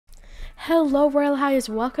Hello Royal Highs,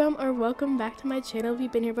 welcome back to my channel if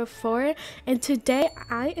you've been here before, and today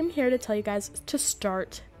I am here to tell you guys to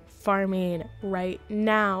start farming right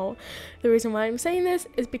now. The reason why I'm saying this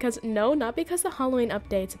is because not because the Halloween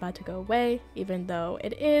update's about to go away, even though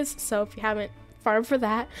it is, so if you haven't farmed for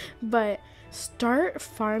that, but start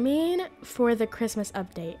farming for the Christmas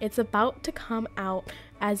update. It's about to come out,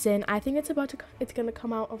 as in I think it's gonna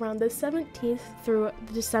come out around the 17th through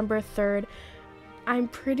December 3rd. I'm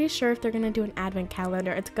pretty sure if they're gonna do an advent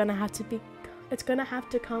calendar, it's gonna have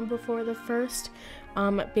to come before the 1st,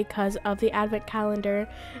 because of the advent calendar.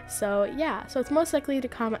 So yeah, so it's most likely to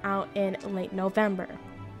come out in late November.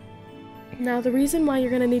 Now the reason why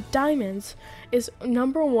you're gonna need diamonds is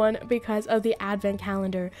number one, because of the advent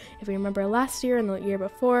calendar. If you remember last year and the year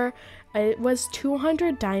before, it was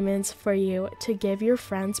 200 diamonds for you to give your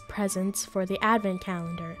friends presents for the advent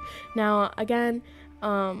calendar. Now again,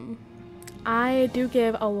 I do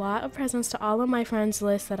give a lot of presents to all of my friends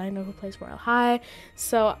list that I know who plays Royale High,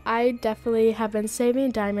 so I definitely have been saving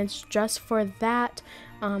diamonds just for that,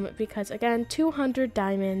 because again, 200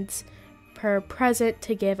 diamonds per present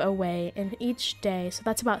to give away in each day, so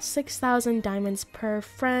that's about 6,000 diamonds per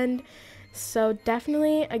friend. So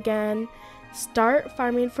definitely, again, start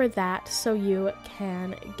farming for that so you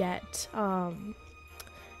can get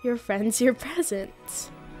your friends your presents.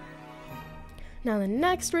 Now the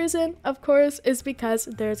next reason, of course, is because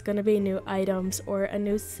there's going to be new items or a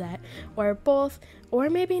new set or both or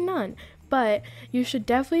maybe none. But you should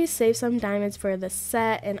definitely save some diamonds for the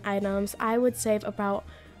set and items. I would save about,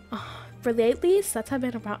 for lately, sets have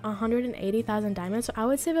been about 180,000 diamonds. So I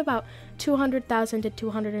would save about 200,000 to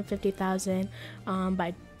 250,000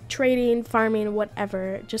 by trading, farming,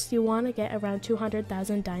 whatever. Just you want to get around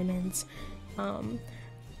 200,000 diamonds.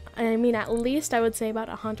 I mean, at least I would say about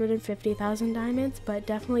 150,000 diamonds, but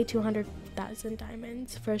definitely 200,000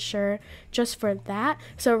 diamonds for sure, just for that.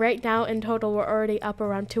 So right now in total we're already up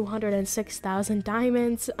around 206,000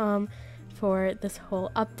 diamonds for this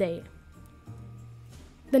whole update.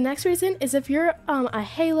 The next reason is if you're a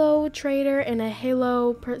Halo trader and a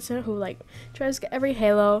Halo person who tries to get every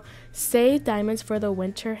Halo, save diamonds for the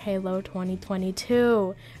Winter Halo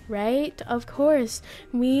 2022, right? Of course,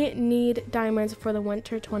 we need diamonds for the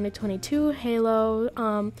Winter 2022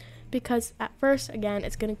 Halo, because at first, again,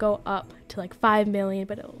 it's going to go up to like 5 million,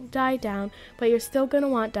 but it'll die down, but you're still going to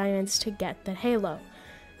want diamonds to get the Halo.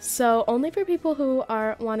 So only for people who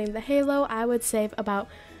are wanting the Halo, I would save about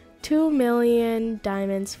 2 million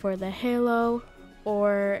diamonds for the Halo,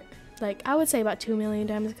 or I would say about 2 million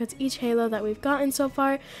diamonds, because each Halo that we've gotten so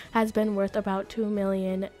far has been worth about 2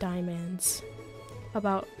 million diamonds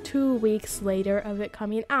about 2 weeks later of it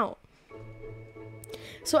coming out.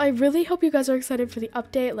 So I really hope you guys are excited for the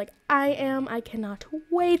update like I am. I cannot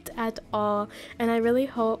wait at all, and I really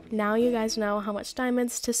hope now you guys know how much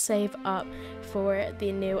diamonds to save up for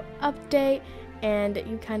the new update and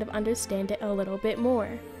you kind of understand it a little bit more.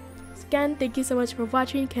 Again, thank you so much for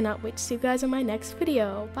watching. Cannot wait to see you guys in my next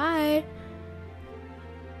video. Bye!